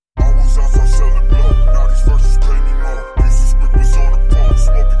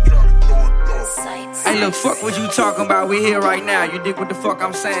look, fuck what you talking about. We here right now. You dig what the fuck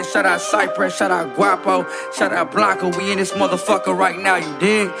I'm saying? Shout out Cypress, shout out Guapo, shout out Blanco. We in this motherfucker right now. You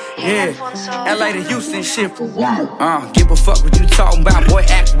dig? Yeah. LA to Houston shit for real. Give a fuck what you talking about. Boy,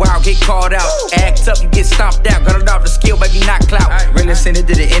 act wild, get called out. Act up, you get stomped out. Got it off the skill, baby, not clout. Really send it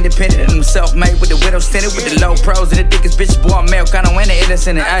to the independent and them self-made with the widow standard with the low pros and the thickest bitch, boy, I'm male, kinda win the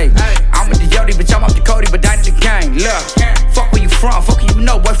innocent. Ayy, I'm with the Yodi, bitch, I'm off the Cody, but that ain't the game. Look, fuck where you from, fuck who you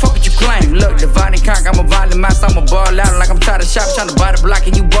know, boy, fuck what you claim. Look, divine and conk, I'm a violent master, I'm a ball out like I'm tired of shopping, trying to buy the block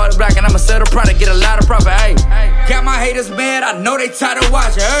and you bought the block, and I'ma sell the product, get a lot of profit. Ayy, got my haters mad, I know they tired of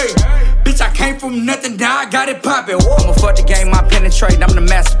watching. Ayy, bitch, I came from nothing, now I got it poppin'. I'ma fuck the game, I penetrate, I'm the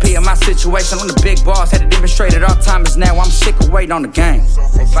master P of my situation. I'm the big boss, had to demonstrate it all timers now. I'm sick of waiting on the game.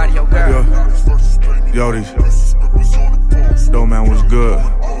 Say bye to your girl. Yodi, Doeman was good.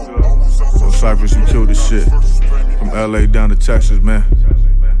 So Cypress, you killed this shit. From LA down to Texas, man.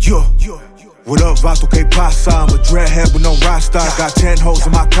 What up, Vato que pasa? I'm a dreadhead with no rasta. Got 10 hoes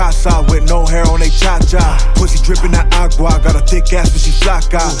in my casa with no hair on they cha-cha. Pussy dripping that agua, got a thick ass but she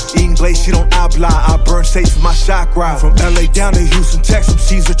flaca. English, she don't habla, I burn sage for my chakra. From LA down to Houston, Texas, I'm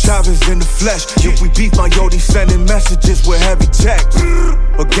Cesar Chavez in the flesh. If we beef, my Yodi sending messages with heavy text.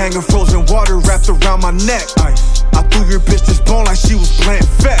 A gang of frozen water wrapped around my neck. I threw your bitch this bone like she was playing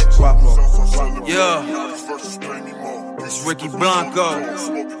fetch. Yeah, it's Ricky Blanco.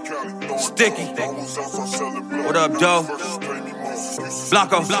 Sticky. What up, Doe?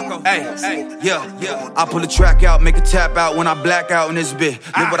 Blanco. Hey, yeah. I pull a track out, make a tap out when I black out in this bit.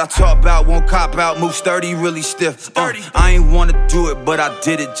 Live what I talk about, won't cop out, move sturdy, really stiff. I ain't wanna do it, but I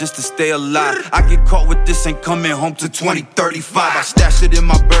did it just to stay alive. I get caught with this, ain't coming home to 2035. I stashed it in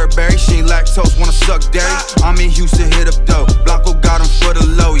my Burberry, she ain't lactose, wanna suck dairy. I'm in Houston, hit up Doe. Blanco got him for the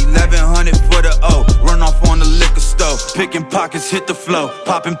low, 1100 for the O. Run off on the liquor store, picking pockets, hit the flow,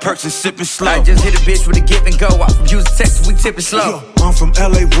 popping perks and sipping slow. I just hit a bitch with a give and go. I'm from Houston, Texas, we tipping slow. I'm from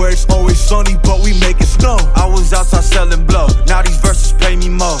LA where it's always sunny, but we make it snow. I was outside selling blow, now these verses pay me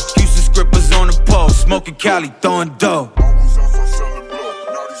more. Houston scrippers on the pole, smoking Cali, throwing dough. I was outside selling blow,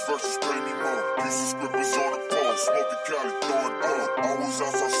 now these verses pay me more. Houston scrippers on the pole, smoking Cali, throwing dough. I was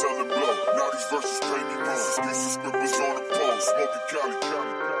outside selling blow, now these verses pay me more. Houston scrippers on the pole, smoking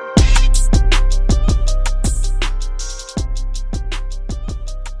Cali.